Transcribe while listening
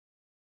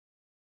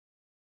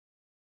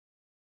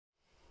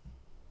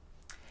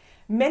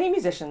Many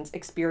musicians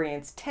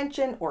experience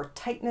tension or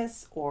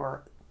tightness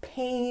or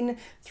pain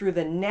through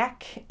the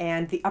neck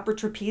and the upper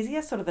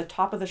trapezius, sort of the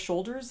top of the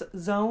shoulders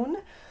zone.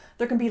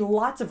 There can be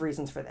lots of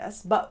reasons for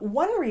this, but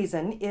one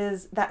reason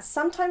is that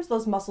sometimes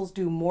those muscles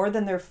do more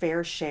than their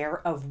fair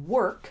share of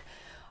work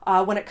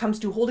when it comes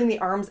to holding the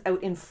arms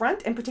out in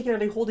front, and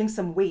particularly holding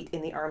some weight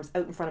in the arms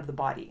out in front of the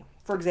body.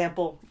 For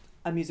example,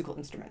 a musical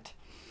instrument.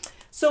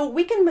 So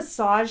we can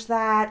massage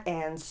that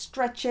and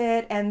stretch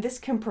it, and this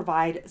can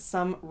provide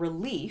some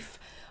relief.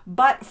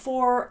 But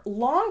for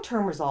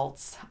long-term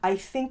results, I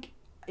think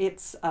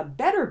it's a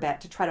better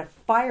bet to try to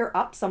fire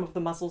up some of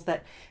the muscles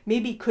that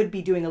maybe could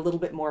be doing a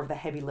little bit more of the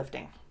heavy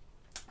lifting.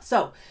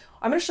 So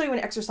I'm going to show you an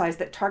exercise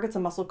that targets a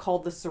muscle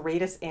called the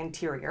serratus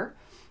anterior.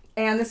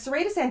 And the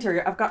serratus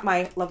anterior, I've got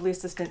my lovely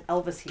assistant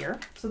Elvis here.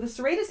 So the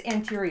serratus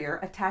anterior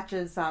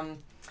attaches on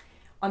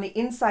the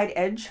inside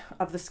edge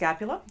of the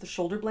scapula, the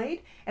shoulder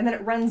blade, and then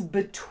it runs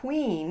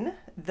between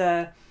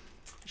the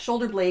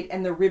shoulder blade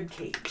and the rib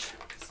cage.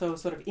 So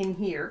sort of in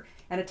here,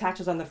 and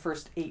attaches on the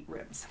first 8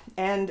 ribs.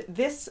 And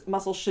this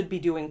muscle should be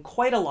doing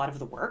quite a lot of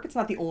the work. It's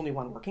not the only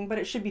one working, but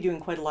it should be doing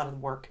quite a lot of the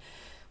work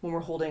when we're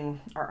holding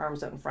our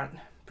arms out in front,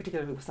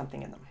 particularly with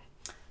something in them.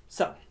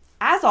 So,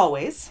 as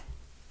always,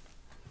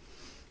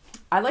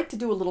 I like to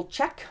do a little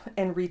check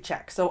and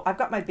recheck. So I've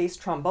got my bass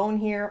trombone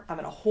here. I'm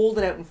gonna hold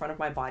it out in front of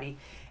my body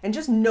and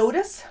just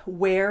notice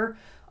where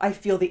I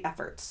feel the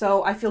effort.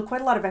 So I feel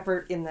quite a lot of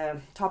effort in the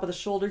top of the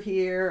shoulder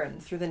here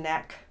and through the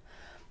neck.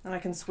 And I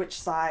can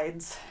switch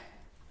sides,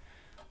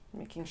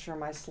 making sure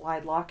my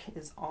slide lock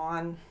is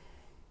on.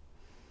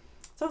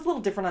 So it's a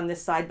little different on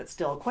this side, but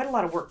still quite a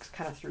lot of work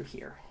kind of through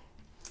here.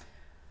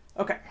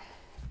 Okay.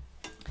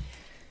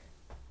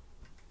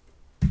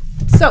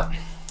 So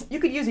you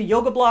could use a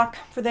yoga block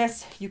for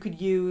this. You could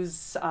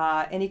use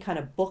any kind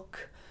of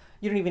book.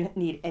 You don't even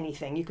need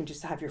anything. You can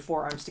just have your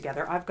forearms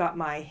together. I've got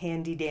my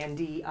handy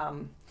dandy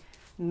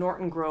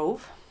Norton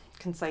Grove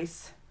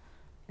Concise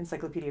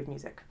Encyclopedia of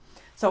Music.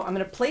 So I'm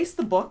going to place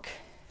the book.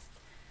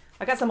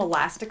 I got some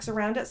elastics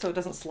around it so it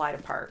doesn't slide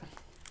apart.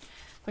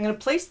 I'm going to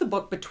place the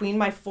book between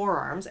my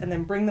forearms and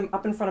then bring them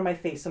up in front of my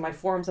face. So my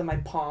forearms and my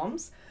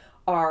palms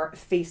are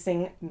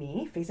facing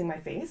me, facing my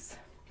face.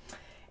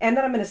 And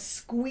then I'm going to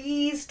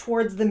squeeze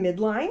towards the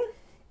midline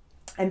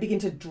and begin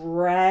to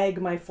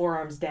drag my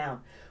forearms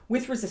down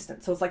with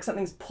resistance. So it's like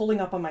something's pulling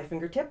up on my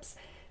fingertips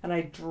and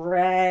I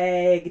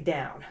drag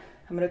down.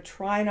 I'm going to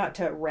try not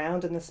to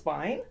round in the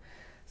spine.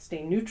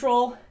 Stay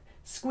neutral,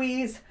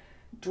 squeeze,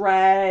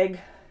 drag.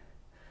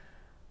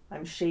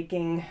 I'm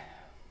shaking.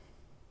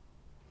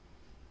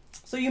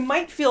 So you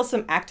might feel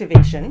some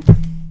activation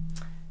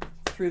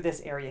through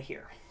this area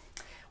here.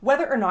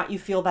 Whether or not you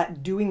feel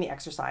that doing the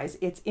exercise,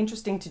 it's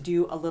interesting to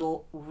do a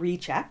little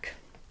recheck.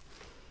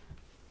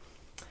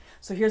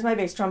 So here's my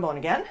bass trombone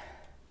again.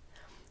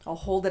 I'll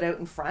hold it out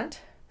in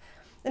front.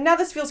 And now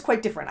this feels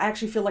quite different. I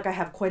actually feel like I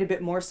have quite a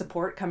bit more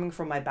support coming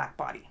from my back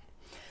body.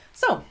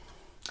 So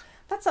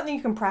that's something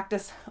you can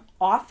practice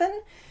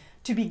often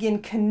to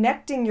begin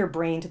connecting your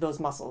brain to those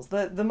muscles.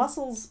 The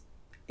muscles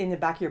in the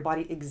back of your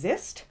body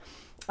exist,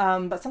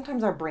 but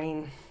sometimes our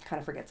brain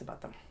kind of forgets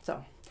about them.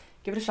 So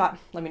give it a shot.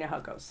 Let me know how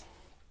it goes.